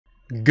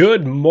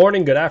Good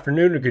morning, good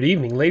afternoon, or good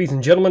evening, ladies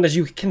and gentlemen. As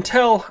you can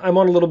tell, I'm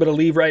on a little bit of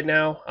leave right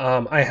now.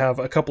 I have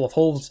a couple of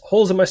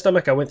holes in my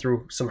stomach. I went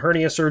through some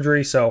hernia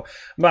surgery, so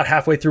I'm about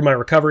halfway through my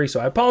recovery. So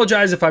I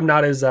apologize if I'm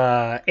not as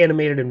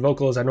animated and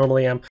vocal as I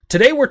normally am.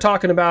 Today we're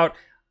talking about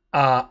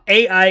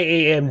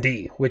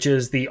IAMD, which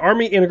is the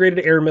Army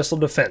Integrated Air Missile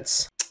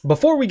Defense.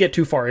 Before we get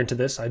too far into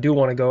this, I do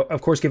want to go,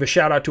 of course, give a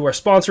shout out to our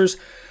sponsors.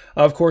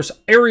 Of course,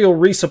 Aerial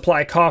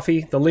Resupply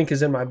Coffee. The link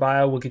is in my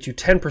bio. We'll get you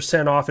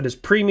 10% off. It is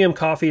premium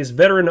coffee. It's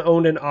veteran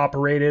owned and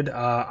operated.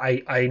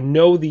 I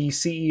know the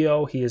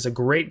CEO. He is a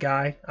great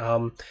guy.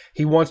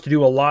 He wants to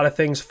do a lot of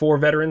things for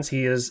veterans.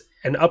 He is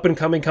an up and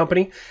coming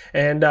company.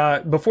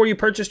 And before you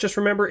purchase, just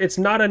remember, it's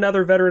not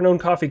another veteran owned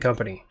coffee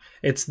company.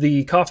 It's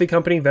the coffee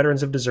company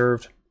veterans have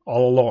deserved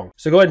all along.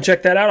 So go ahead and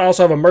check that out. I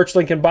also have a merch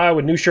link in bio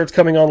with new shirts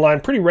coming online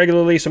pretty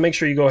regularly, so make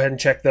sure you go ahead and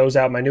check those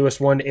out. My newest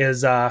one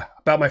is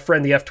about my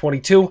friend the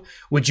F-22.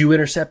 Would you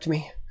intercept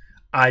me?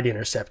 I'd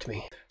intercept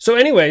me. So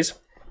anyways,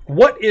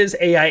 what is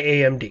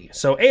AIAMD?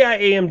 So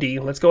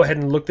AIAMD, let's go ahead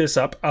and look this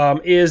up,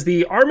 is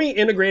the Army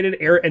Integrated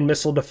Air and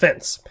Missile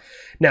Defense.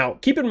 Now,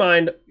 keep in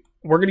mind,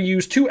 we're going to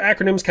use two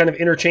acronyms kind of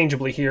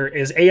interchangeably here,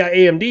 is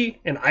AIAMD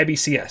and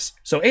IBCS.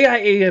 So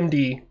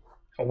AIAMD,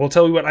 we'll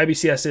tell you what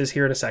IBCS is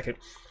here in a second.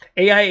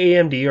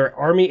 AIAMD, or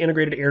Army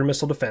Integrated Air and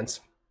Missile Defense,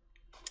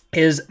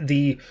 is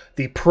the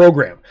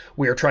program.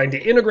 We are trying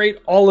to integrate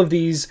all of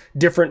these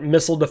different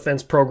missile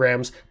defense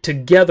programs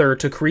together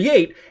to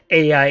create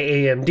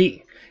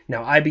AIAMD.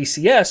 Now,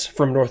 IBCS,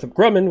 from Northrop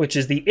Grumman, which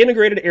is the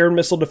Integrated Air and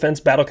Missile Defense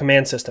Battle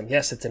Command System.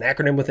 Yes, it's an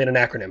acronym within an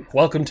acronym.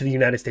 Welcome to the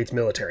United States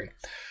military.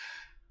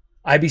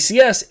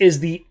 IBCS is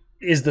the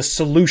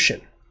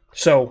solution.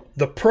 So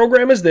the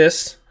program is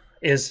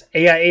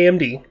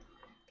AIAMD.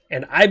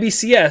 And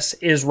IBCS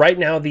is right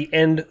now the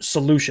end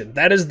solution.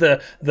 That is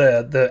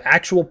the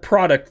actual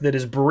product that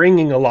is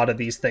bringing a lot of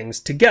these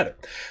things together.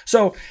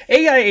 So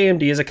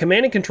AIAMD is a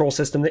command and control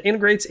system that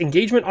integrates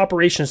Engagement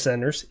Operations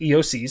Centers,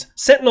 EOCs,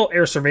 Sentinel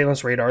air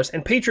surveillance radars,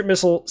 and Patriot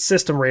missile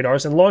system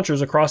radars and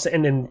launchers across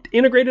an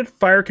integrated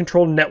fire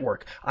control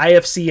network,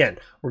 IFCN.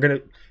 We're going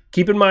to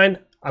keep in mind,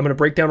 I'm going to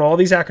break down all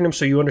these acronyms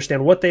so you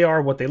understand what they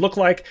are, what they look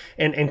like,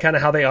 and kind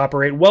of how they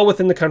operate well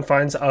within the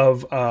confines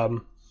of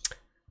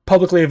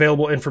publicly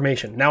available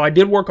information. Now, I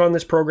did work on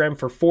this program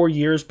for 4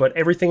 years, but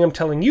everything I'm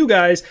telling you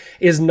guys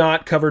is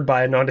not covered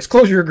by a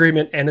non-disclosure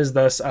agreement and is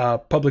thus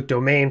public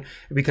domain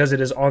because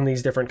it is on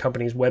these different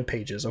companies' web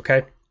pages,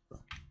 okay?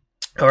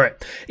 All right.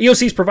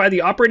 EOCs provide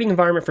the operating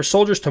environment for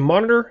soldiers to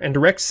monitor and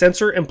direct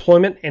sensor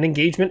employment and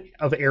engagement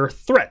of air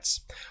threats.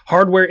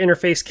 Hardware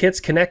interface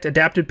kits connect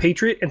adapted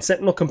Patriot and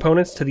Sentinel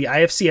components to the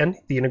IFCN,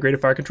 the Integrated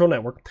Fire Control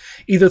Network,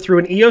 either through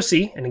an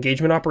EOC, an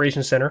Engagement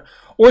Operations Center,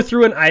 or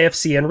through an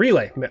IFCN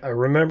relay.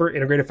 Remember,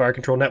 Integrated Fire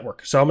Control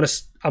Network. So I'm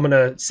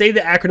gonna say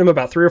the acronym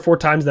about 3 or 4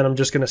 times, then I'm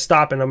just gonna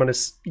stop and I'm gonna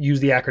use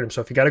the acronym. So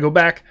if you got to go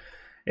back,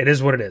 it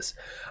is what it is.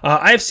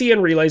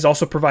 IFCN relays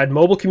also provide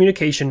mobile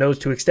communication nodes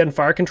to extend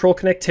fire control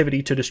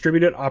connectivity to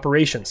distributed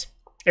operations.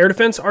 Air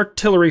Defense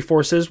Artillery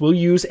Forces will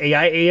use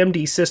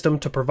AIAMD system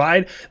to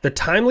provide the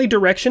timely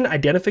direction,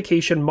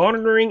 identification,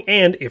 monitoring,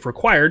 and, if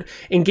required,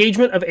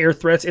 engagement of air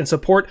threats in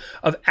support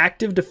of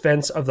active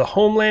defense of the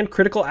homeland,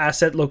 critical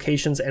asset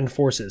locations, and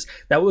forces.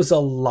 That was a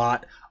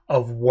lot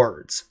of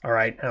words. All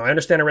right. Now I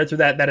understand I read through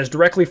that. That is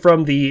directly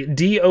from the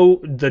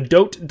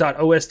dote.osd.mil,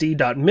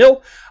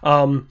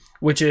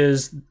 which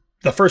is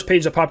the first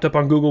page that popped up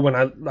on Google when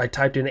I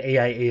typed in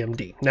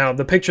AIAMD. Now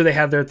the picture they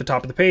have there at the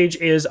top of the page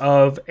is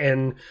of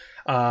an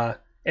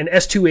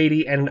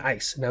S-280 and an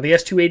ICE. Now the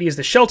S-280 is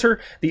the shelter.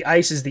 The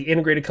ICE is the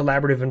integrated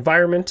collaborative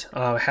environment.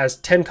 Has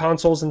 10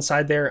 consoles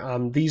inside there.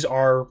 These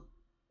are,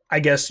 I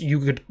guess you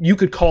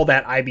could call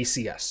that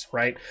IBCS,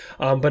 right?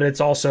 But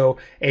it's also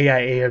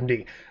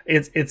AIAMD.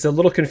 It's a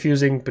little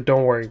confusing, but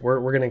don't worry, we're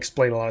going to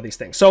explain a lot of these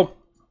things. So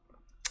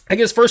I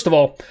guess first of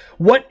all,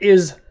 what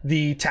is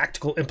the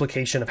tactical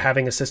implication of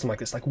having a system like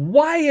this? Like,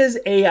 why is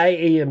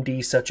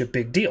AIAMD such a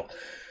big deal?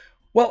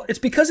 Well, it's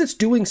because it's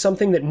doing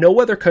something that no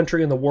other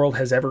country in the world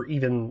has ever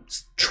even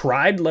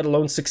tried, let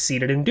alone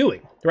succeeded in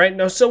doing, right?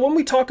 Now, so when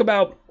we talk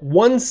about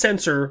one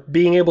sensor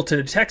being able to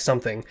detect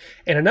something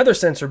and another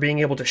sensor being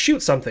able to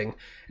shoot something,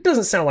 it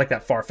doesn't sound like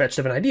that far-fetched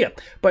of an idea.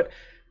 But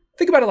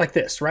think about it like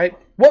this, right?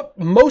 What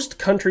most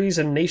countries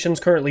and nations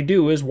currently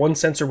do is one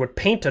sensor would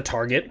paint a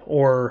target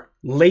or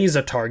laze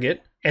a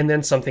target, and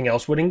then something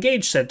else would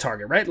engage said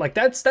target, right? Like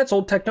that's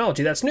old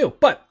technology, that's new.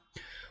 But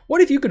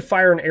what if you could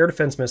fire an air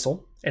defense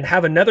missile and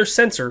have another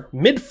sensor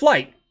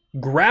mid-flight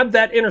grab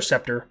that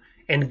interceptor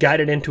and guide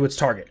it into its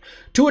target,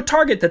 to a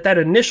target that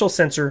initial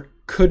sensor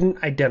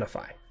couldn't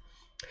identify?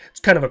 It's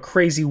kind of a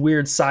crazy,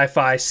 weird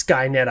sci-fi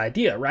Skynet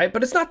idea, right?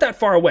 But it's not that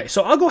far away.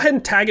 So I'll go ahead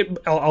and tag it.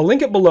 I'll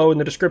link it below in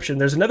the description.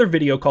 There's another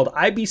video called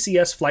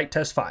IBCS Flight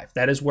Test 5.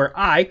 That is where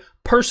I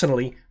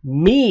personally,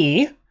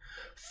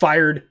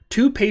 fired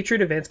 2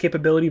 Patriot Advanced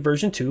Capability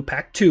version 2,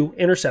 Pack 2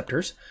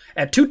 interceptors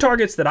at 2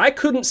 targets that I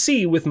couldn't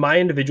see with my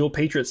individual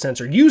Patriot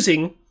sensor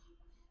using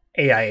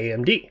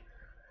AIAMD.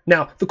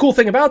 Now, the cool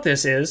thing about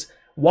this is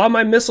while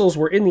my missiles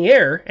were in the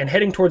air and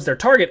heading towards their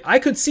target, I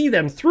could see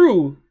them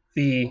through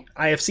the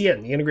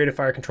IFCN, the Integrated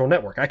Fire Control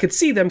Network. I could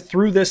see them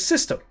through this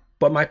system,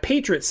 but my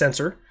Patriot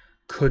sensor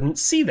couldn't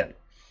see them.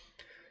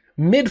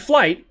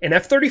 Mid-flight, an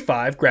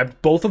F-35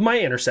 grabbed both of my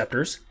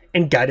interceptors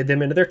and guided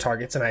them into their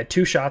targets, and I had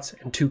 2 shots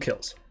and 2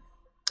 kills.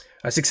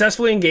 I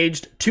successfully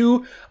engaged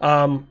 2,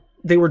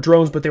 they were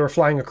drones, but they were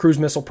flying a cruise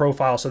missile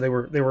profile, so they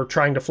were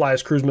trying to fly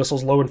as cruise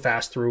missiles low and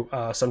fast through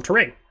some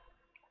terrain.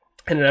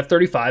 And an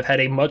F-35 had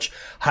a much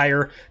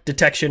higher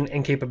detection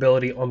and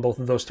capability on both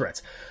of those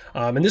threats.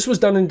 And this was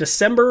done in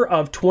December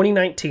of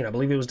 2019. I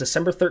believe it was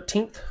December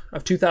 13th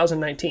of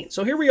 2019.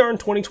 So here we are in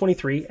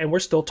 2023, and we're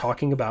still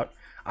talking about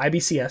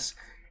IBCS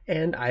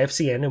and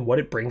IFCN and what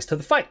it brings to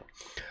the fight.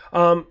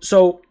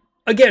 So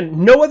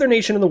again, no other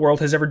nation in the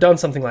world has ever done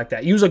something like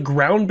that. Use a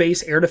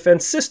ground-based air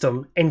defense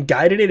system and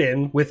guided it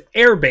in with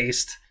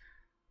air-based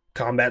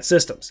combat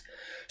systems.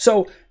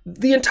 So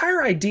the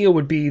entire idea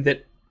would be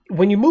that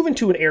when you move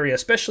into an area,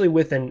 especially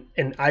with an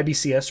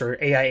IBCS or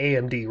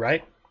AIAMD,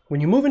 right? When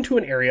you move into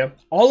an area,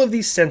 all of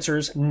these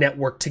sensors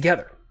network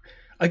together.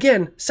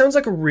 Again, sounds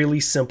like a really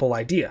simple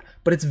idea,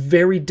 but it's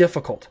very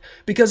difficult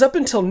because up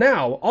until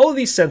now, all of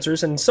these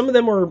sensors, and some of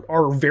them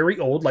are very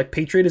old, like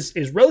Patriot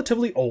is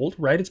relatively old,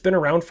 right? It's been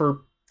around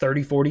for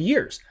 30, 40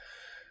 years.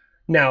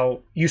 Now,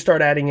 you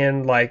start adding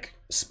in like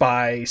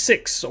Spy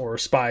 6 or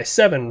Spy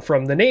 7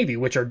 from the Navy,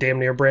 which are damn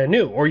near brand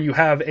new. Or you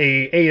have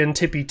a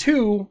AN/TPY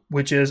 2,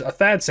 which is a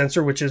THAAD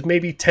sensor, which is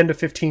maybe 10 to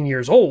 15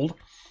 years old.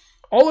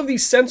 All of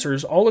these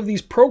sensors, all of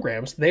these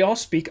programs, they all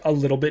speak a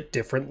little bit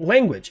different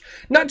language.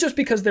 Not just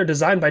because they're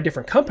designed by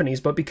different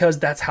companies, but because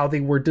that's how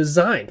they were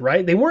designed,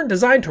 right? They weren't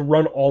designed to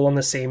run all on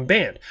the same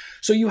band.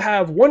 So you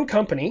have one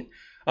company,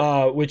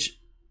 which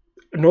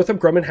Northrop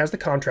Grumman has the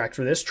contract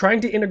for this,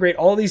 trying to integrate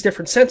all these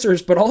different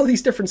sensors, but all of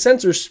these different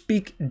sensors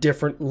speak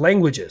different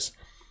languages.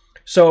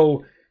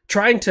 So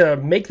trying to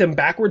make them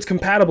backwards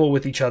compatible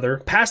with each other,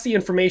 pass the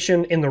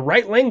information in the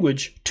right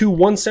language to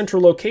one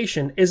central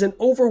location is an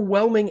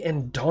overwhelming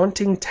and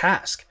daunting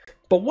task.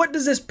 But what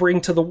does this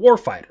bring to the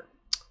warfighter?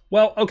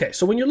 Well, okay,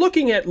 so when you're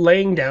looking at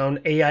laying down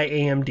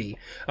AIAMD,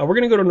 we're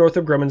going to go to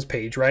Northrop Grumman's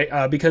page,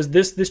 right? Because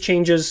this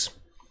changes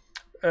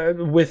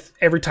with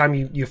every time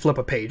you flip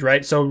a page,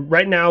 right? So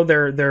right now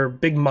their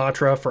big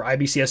mantra for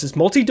IBCS is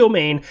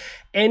multi-domain,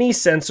 any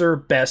sensor,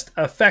 best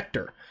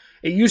effector.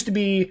 It used to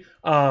be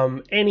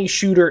any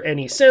shooter,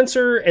 any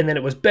sensor, and then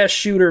it was best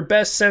shooter,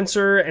 best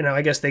sensor, and now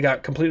I guess they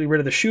got completely rid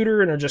of the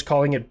shooter and are just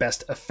calling it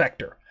best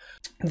effector.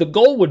 The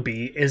goal would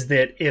be is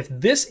that if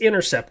this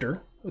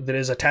interceptor that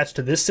is attached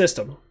to this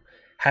system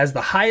has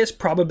the highest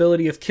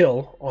probability of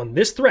kill on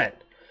this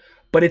threat,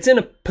 but it's in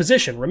a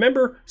position.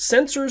 Remember,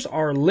 sensors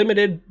are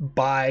limited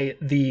by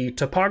the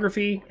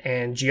topography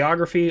and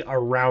geography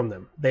around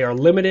them. They are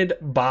limited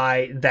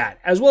by that,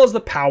 as well as the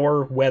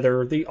power,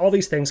 weather, all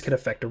these things can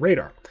affect a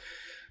radar.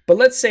 But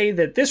let's say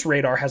that this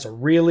radar has a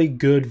really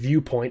good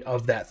viewpoint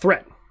of that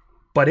threat,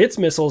 but its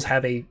missiles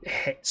have a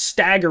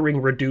staggering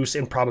reduce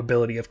in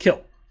probability of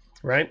kill,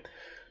 right?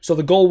 So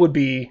the goal would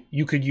be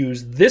you could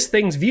use this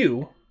thing's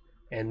view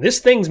and this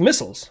thing's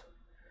missiles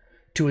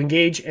to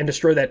engage and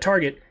destroy that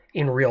target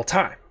in real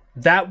time.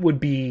 That would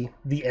be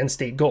the end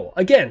state goal.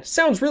 Again,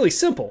 sounds really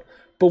simple,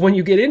 but when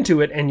you get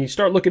into it and you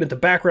start looking at the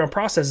background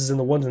processes and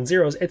the ones and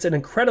zeros, it's an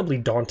incredibly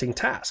daunting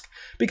task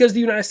because the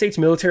United States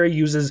military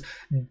uses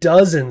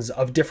dozens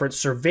of different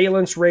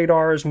surveillance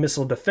radars,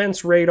 missile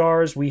defense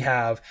radars. We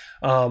have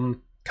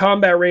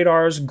combat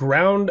radars,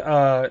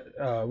 ground-based,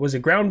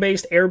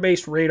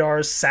 air-based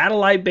radars,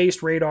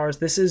 satellite-based radars.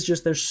 This is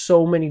just, there's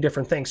so many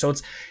different things. So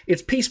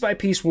it's piece by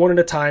piece, one at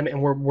a time, and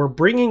we're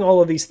bringing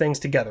all of these things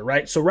together,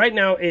 right? So right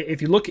now,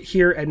 if you look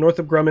here at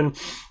Northrop Grumman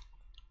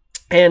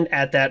and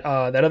at that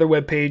other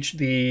webpage,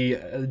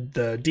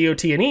 the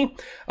DOT&E,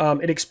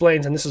 it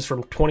explains, and this is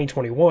from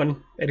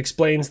 2021, it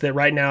explains that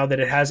right now that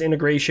it has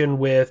integration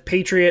with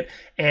Patriot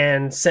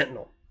and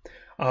Sentinel.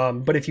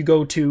 But if you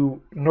go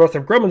to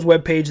Northrop Grumman's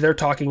webpage, they're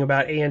talking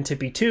about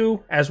AN/TPY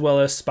 2 as well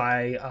as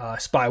Spy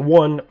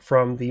 1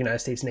 from the United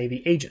States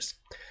Navy Aegis.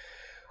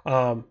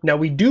 Now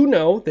we do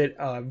know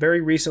that very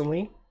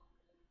recently,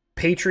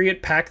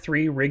 Patriot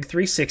PAC-3 Rig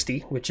 360,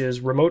 which is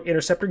Remote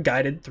Interceptor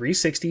Guided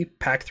 360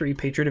 PAC-3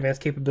 Patriot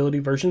Advanced Capability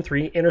version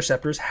 3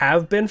 interceptors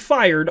have been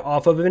fired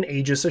off of an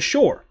Aegis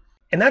ashore.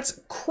 And that's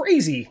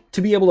crazy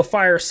to be able to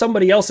fire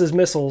somebody else's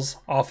missiles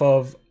off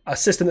of a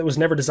system that was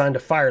never designed to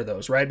fire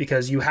those, right?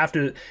 Because they have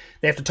to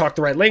talk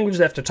the right language,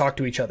 they have to talk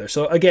to each other.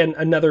 So again,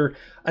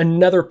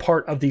 another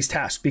part of these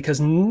tasks, because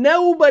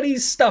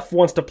nobody's stuff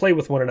wants to play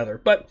with one another.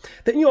 But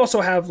then you also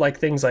have like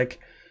things like,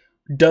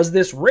 does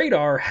this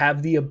radar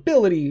have the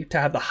ability to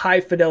have the high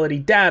fidelity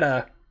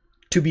data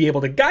to be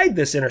able to guide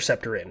this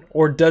interceptor in,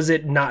 or does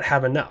it not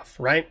have enough,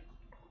 right?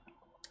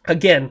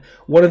 Again,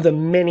 one of the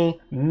many,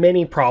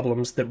 many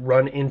problems that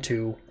run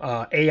into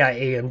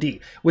AIAMD,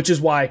 which is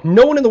why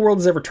no one in the world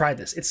has ever tried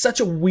this. It's such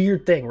a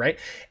weird thing, right?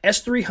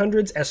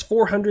 S300s,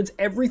 S400s,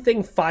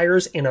 everything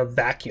fires in a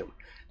vacuum.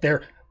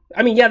 They're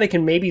I mean, yeah, they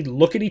can maybe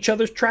look at each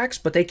other's tracks,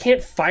 but they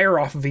can't fire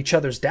off of each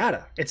other's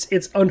data.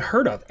 It's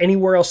unheard of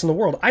anywhere else in the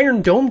world.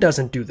 Iron Dome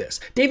doesn't do this.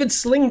 David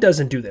Sling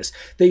doesn't do this.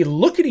 They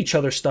look at each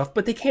other's stuff,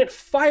 but they can't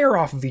fire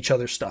off of each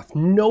other's stuff.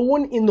 No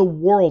one in the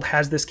world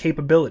has this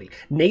capability.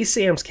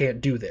 NASAMS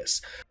can't do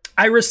this.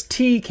 IRIS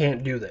T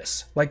can't do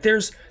this. Like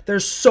there's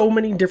so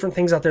many different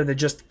things out there that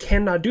just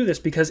cannot do this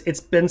because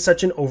it's been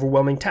such an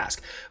overwhelming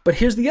task. But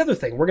here's the other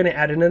thing. We're going to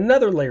add in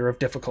another layer of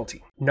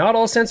difficulty. Not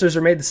all sensors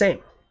are made the same.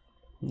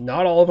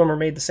 Not all of them are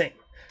made the same.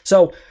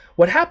 So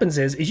what happens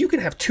is you can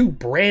have two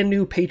brand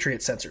new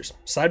Patriot sensors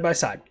side by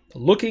side,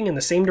 looking in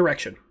the same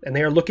direction, and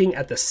they are looking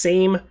at the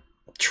same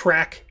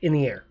track in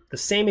the air, the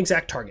same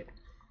exact target.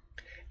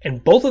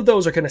 And both of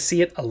those are going to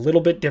see it a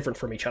little bit different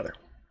from each other.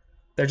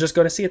 They're just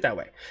going to see it that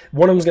way.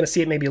 One of them is going to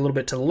see it maybe a little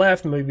bit to the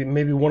left, maybe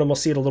one of them will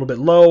see it a little bit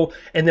low,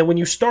 and then when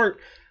you start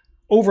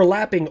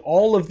overlapping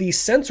all of these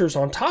sensors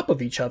on top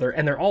of each other,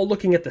 and they're all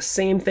looking at the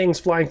same things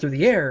flying through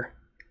the air,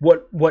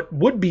 what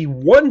would be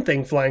one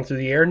thing flying through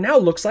the air now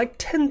looks like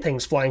 10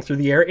 things flying through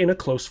the air in a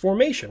close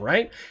formation,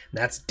 right?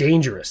 That's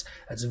dangerous.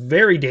 That's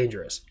very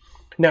dangerous.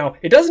 Now,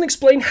 it doesn't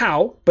explain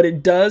how, but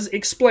it does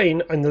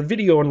explain on the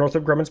video on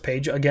Northrop Grumman's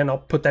page. Again, I'll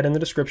put that in the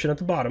description at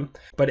the bottom,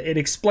 but it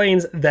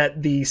explains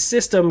that the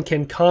system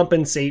can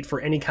compensate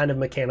for any kind of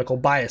mechanical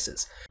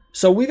biases.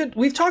 So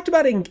we've talked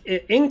about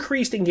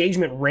increased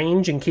engagement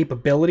range and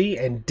capability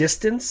and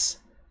distance,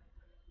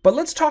 but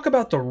let's talk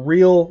about the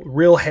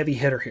real heavy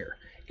hitter here.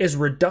 Is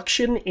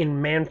reduction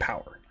in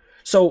manpower.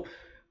 So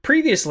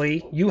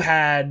previously you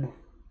had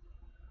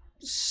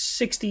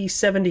 60,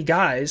 70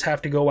 guys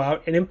have to go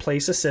out and in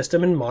place a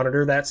system and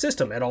monitor that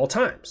system at all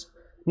times.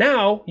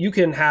 Now you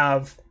can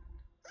have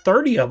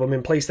 30 of them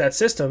in place that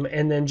system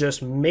and then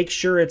just make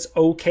sure it's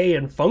okay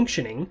and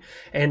functioning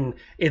and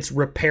its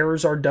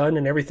repairs are done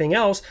and everything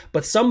else.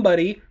 But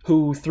somebody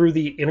who through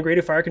the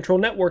integrated fire control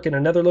network in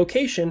another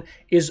location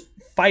is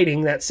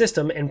fighting that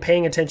system and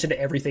paying attention to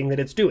everything that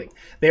it's doing.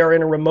 They are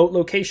in a remote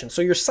location.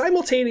 So you're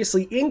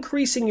simultaneously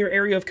increasing your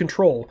area of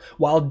control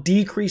while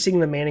decreasing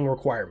the manning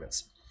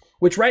requirements.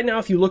 Which right now,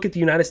 if you look at the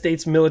United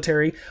States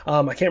military,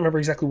 I can't remember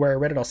exactly where I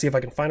read it. I'll see if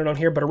I can find it on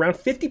here. But around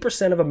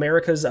 50% of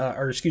America's,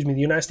 the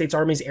United States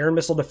Army's air and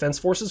missile defense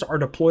forces are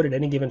deployed at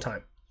any given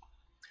time.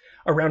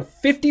 Around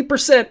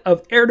 50%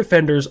 of air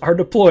defenders are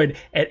deployed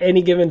at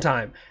any given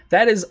time.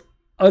 That is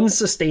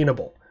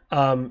unsustainable.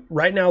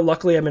 Right now,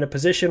 luckily, I'm in a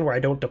position where I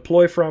don't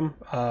deploy from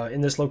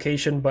in this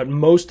location, but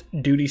most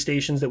duty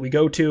stations that we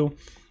go to,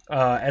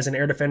 as an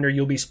air defender,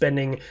 you'll be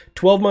spending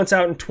 12 months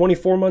out and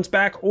 24 months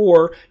back,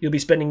 or you'll be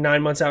spending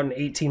 9 months out and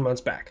 18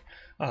 months back.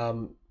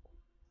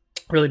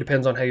 Really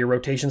depends on how your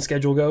rotation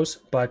schedule goes,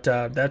 but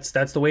that's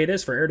the way it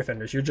is for air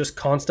defenders. You're just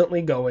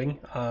constantly going.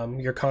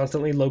 You're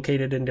constantly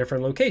located in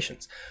different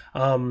locations.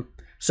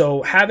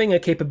 So having a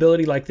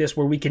capability like this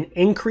where we can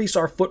increase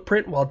our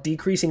footprint while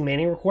decreasing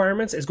manning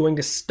requirements is going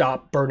to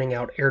stop burning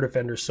out air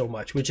defenders so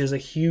much, which is a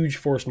huge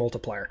force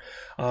multiplier.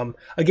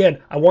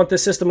 Again, I want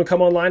this system to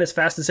come online as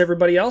fast as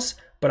everybody else,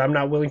 but I'm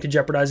not willing to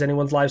jeopardize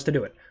anyone's lives to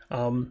do it.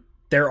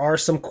 There are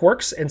some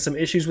quirks and some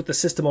issues with the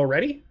system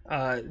already.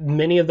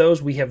 Many of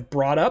those we have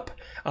brought up,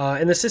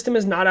 and the system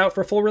is not out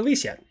for full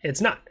release yet. It's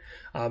not.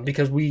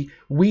 Because we,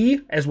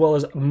 as well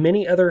as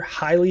many other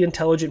highly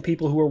intelligent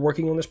people who are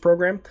working on this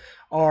program,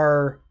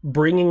 are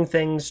bringing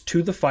things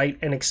to the fight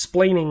and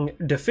explaining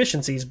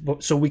deficiencies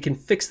so we can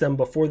fix them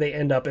before they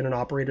end up in an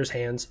operator's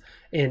hands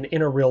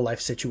in a real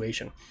life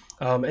situation.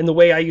 And the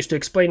way I used to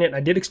explain it, and I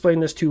did explain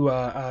this to,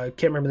 I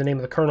can't remember the name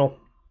of the colonel,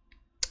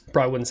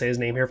 probably wouldn't say his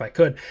name here if I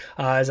could,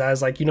 as I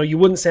was like, you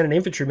wouldn't send an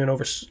infantryman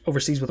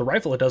overseas with a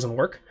rifle, it doesn't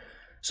work.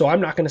 So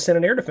I'm not going to send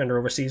an air defender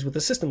overseas with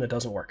a system that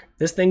doesn't work.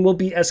 This thing will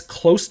be as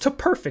close to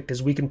perfect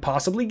as we can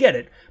possibly get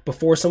it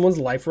before someone's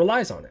life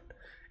relies on it.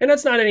 And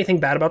that's not anything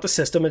bad about the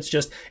system. It's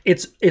just,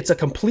 it's a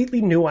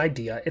completely new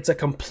idea. It's a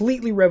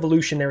completely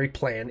revolutionary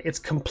plan. It's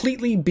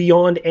completely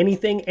beyond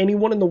anything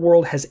anyone in the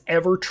world has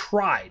ever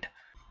tried.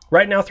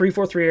 Right now,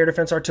 343 Air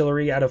Defense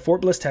Artillery out of Fort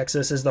Bliss,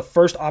 Texas is the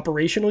first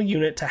operational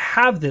unit to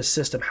have this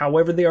system.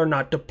 However, they are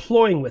not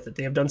deploying with it.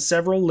 They have done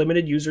several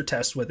limited user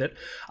tests with it.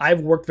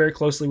 I've worked very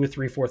closely with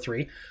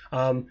 343.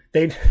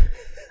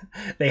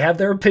 They have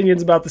their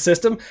opinions about the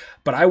system,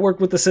 but I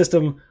worked with the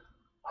system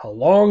a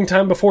long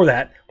time before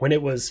that when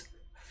it was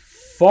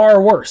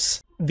far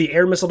worse. The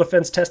Air Missile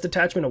Defense Test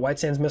Detachment at White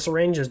Sands Missile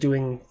Range is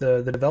doing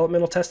the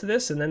developmental test of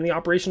this, and then the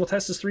operational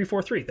test is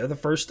 343. They're the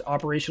first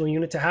operational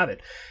unit to have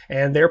it,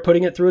 and they're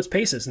putting it through its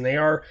paces, and they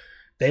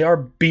are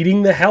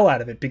beating the hell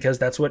out of it because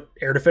that's what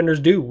air defenders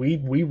do.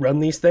 We run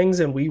these things,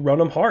 and we run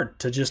them hard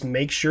to just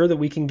make sure that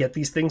we can get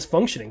these things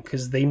functioning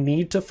because they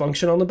need to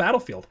function on the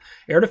battlefield.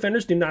 Air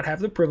defenders do not have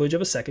the privilege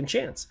of a second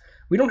chance.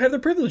 We don't have the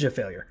privilege of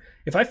failure.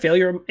 If I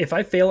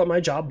fail at my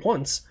job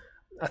once,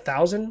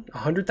 1,000,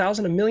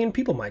 100,000, 1 million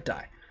people might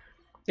die.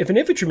 If an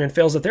infantryman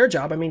fails at their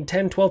job,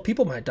 10, 12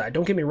 people might die.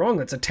 Don't get me wrong,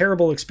 that's a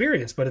terrible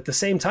experience, but at the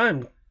same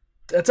time,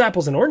 that's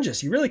apples and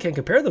oranges. You really can't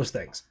compare those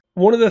things.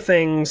 One of the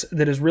things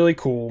that is really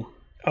cool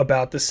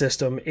about the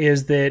system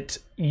is that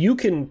you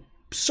can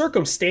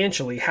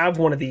circumstantially have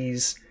one of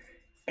these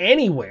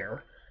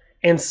anywhere,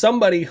 and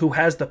somebody who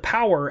has the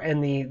power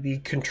and the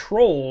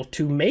control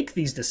to make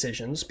these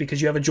decisions, because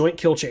you have a joint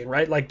kill chain,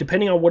 right? Like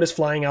depending on what is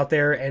flying out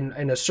there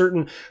and a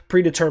certain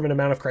predetermined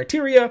amount of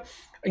criteria,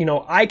 you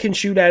know, I can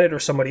shoot at it or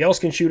somebody else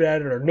can shoot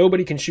at it or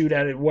nobody can shoot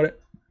at it,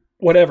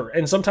 whatever.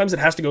 And sometimes it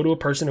has to go to a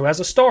person who has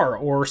a star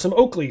or some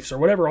oak leaves or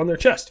whatever on their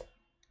chest.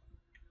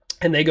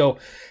 And they go,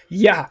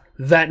 yeah,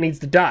 that needs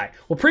to die.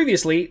 Well,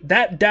 previously,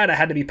 that data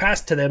had to be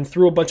passed to them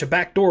through a bunch of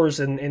back doors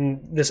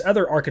in this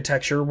other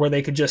architecture where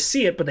they could just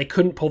see it, but they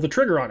couldn't pull the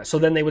trigger on it. So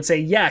then they would say,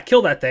 yeah,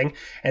 kill that thing.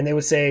 And they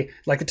would say,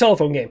 like the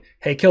telephone game,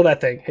 hey, kill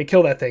that thing. Hey,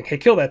 kill that thing. Hey,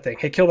 kill that thing.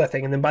 Hey, kill that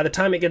thing. And then by the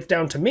time it gets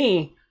down to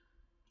me,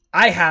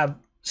 I have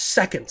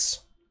seconds,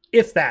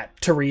 if that,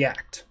 to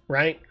react,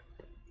 right?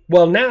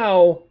 Well,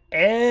 now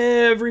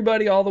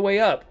everybody all the way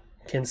up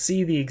can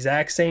see the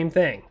exact same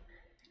thing.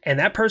 And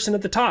that person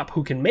at the top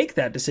who can make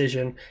that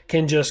decision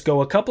can just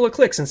go a couple of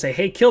clicks and say,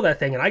 hey, kill that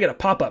thing. And I get a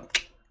pop-up.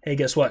 Hey,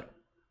 guess what?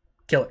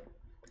 Kill it.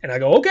 And I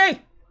go,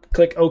 okay.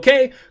 Click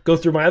OK. Go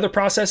through my other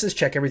processes,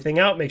 check everything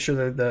out, make sure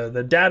that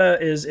the data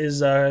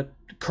is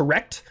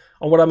correct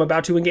on what I'm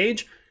about to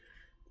engage.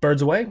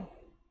 Birds away.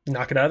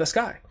 Knock it out of the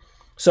sky.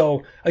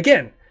 So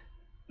again,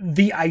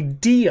 the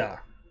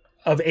idea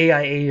of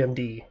AI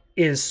AMD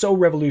is so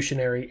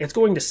revolutionary. It's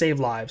going to save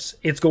lives.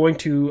 It's going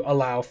to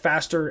allow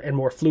faster and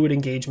more fluid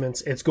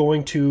engagements. It's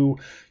going to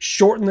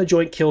shorten the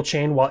joint kill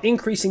chain while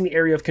increasing the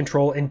area of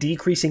control and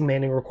decreasing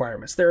manning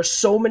requirements. There are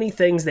so many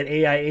things that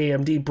AI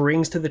AMD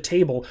brings to the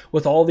table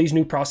with all these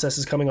new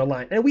processes coming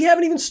online. And we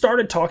haven't even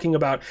started talking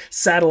about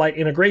satellite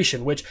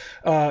integration, which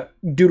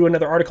due to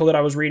another article that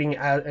I was reading,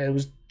 it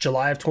was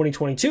July of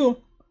 2022,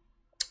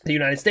 the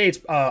United States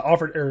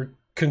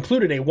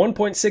concluded a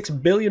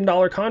 $1.6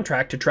 billion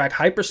contract to track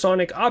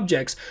hypersonic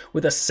objects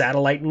with a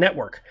satellite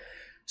network.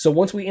 So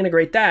once we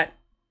integrate that,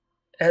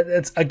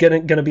 it's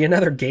going to be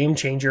another game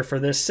changer for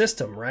this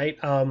system, right?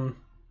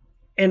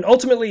 And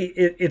ultimately,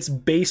 it's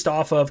based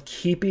off of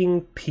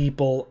keeping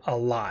people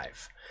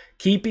alive.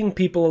 Keeping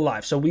people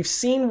alive. So we've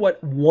seen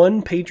what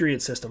one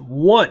Patriot system,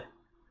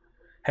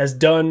 has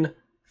done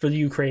for the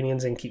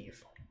Ukrainians in Kyiv.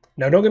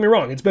 Now, don't get me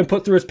wrong, it's been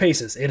put through its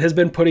paces. It has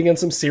been putting in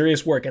some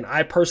serious work, and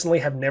I personally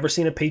have never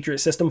seen a Patriot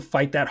system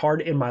fight that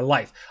hard in my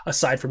life,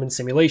 aside from in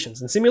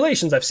simulations. In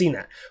simulations, I've seen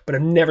that, but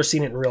I've never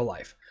seen it in real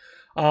life.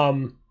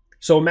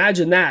 So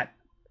imagine that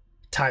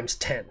times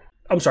 10.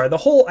 I'm sorry, the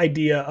whole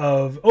idea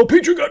of, oh,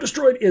 Patriot got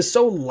destroyed is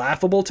so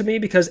laughable to me,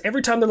 because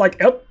every time they're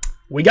like, oh,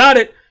 we got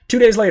it, 2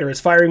 days later,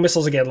 it's firing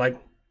missiles again. Like,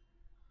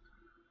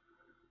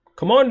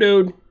 come on,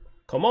 dude,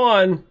 come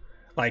on.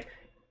 Like,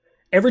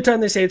 every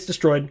time they say it's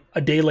destroyed,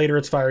 a day later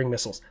it's firing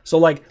missiles. So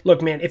like,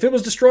 look, man, if it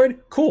was destroyed,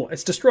 cool,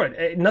 it's destroyed.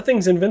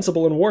 Nothing's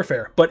invincible in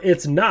warfare, but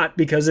it's not,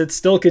 because it's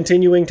still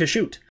continuing to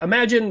shoot.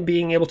 Imagine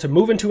being able to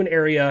move into an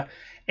area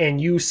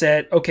and you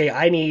said, okay,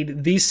 I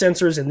need these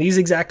sensors in these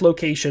exact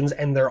locations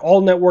and they're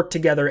all networked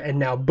together, and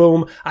now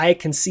boom, I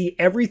can see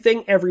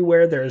everything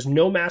everywhere. There is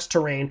no mass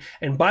terrain.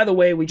 And by the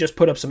way, we just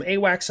put up some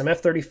AWACS, some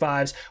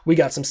F-35s, we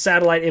got some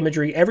satellite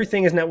imagery,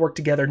 everything is networked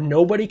together,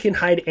 nobody can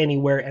hide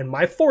anywhere, and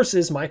my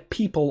forces, my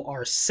people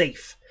are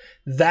safe.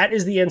 That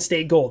is the end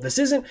state goal. This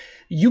isn't,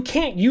 you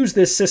can't use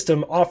this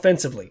system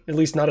offensively, at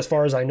least not as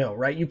far as I know,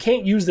 right? You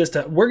can't use this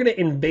to, we're going to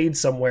invade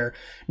somewhere.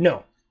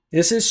 No.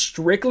 This is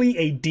strictly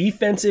a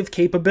defensive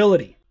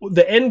capability.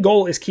 The end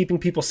goal is keeping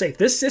people safe.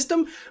 This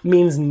system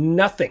means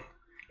nothing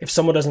if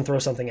someone doesn't throw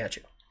something at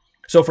you.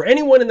 So for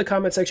anyone in the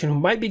comment section who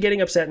might be getting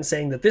upset and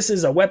saying that this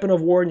is a weapon of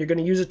war and you're going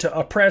to use it to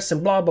oppress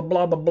and blah, blah,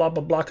 blah, blah, blah,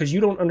 blah, blah, because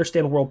you don't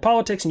understand world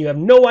politics and you have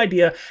no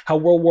idea how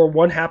World War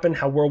I happened,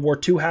 how World War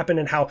II happened,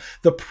 and how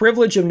the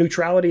privilege of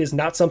neutrality is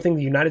not something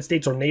the United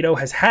States or NATO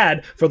has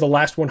had for the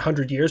last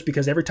 100 years,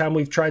 because every time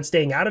we've tried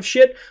staying out of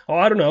shit, oh,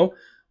 I don't know,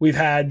 we've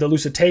had the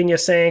Lusitania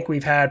sank,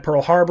 we've had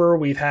Pearl Harbor,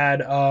 we've had,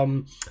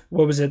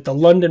 the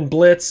London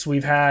Blitz,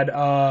 we've had,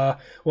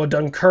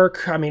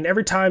 Dunkirk. I mean,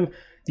 every time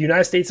the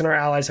United States and our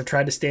allies have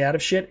tried to stay out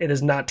of shit, it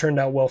has not turned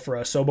out well for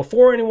us. So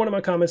before anyone in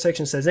my comment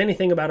section says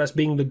anything about us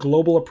being the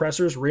global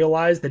oppressors,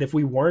 realize that if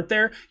we weren't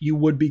there, you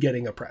would be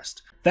getting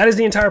oppressed. That is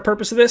the entire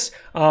purpose of this.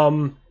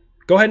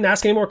 Go ahead and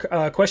ask any more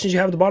questions you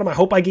have at the bottom. I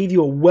hope I gave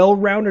you a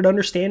well-rounded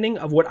understanding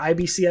of what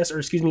IBCS, or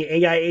excuse me,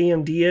 AI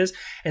AMD is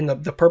and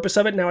the purpose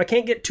of it. Now, I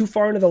can't get too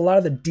far into a lot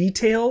of the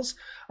details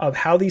of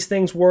how these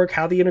things work,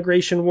 how the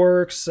integration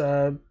works,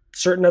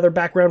 certain other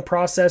background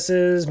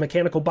processes,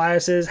 mechanical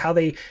biases, how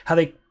they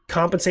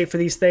compensate for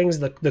these things,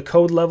 the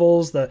code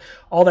levels,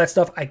 all that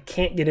stuff. I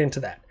can't get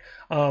into that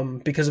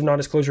because of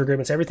non-disclosure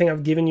agreements. Everything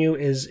I've given you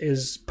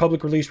is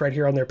public release right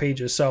here on their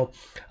pages. So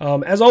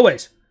as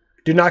always,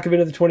 do not give in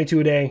to the 22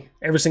 a day.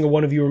 Every single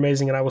one of you are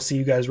amazing, and I will see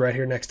you guys right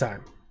here next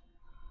time.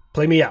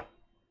 Play me out.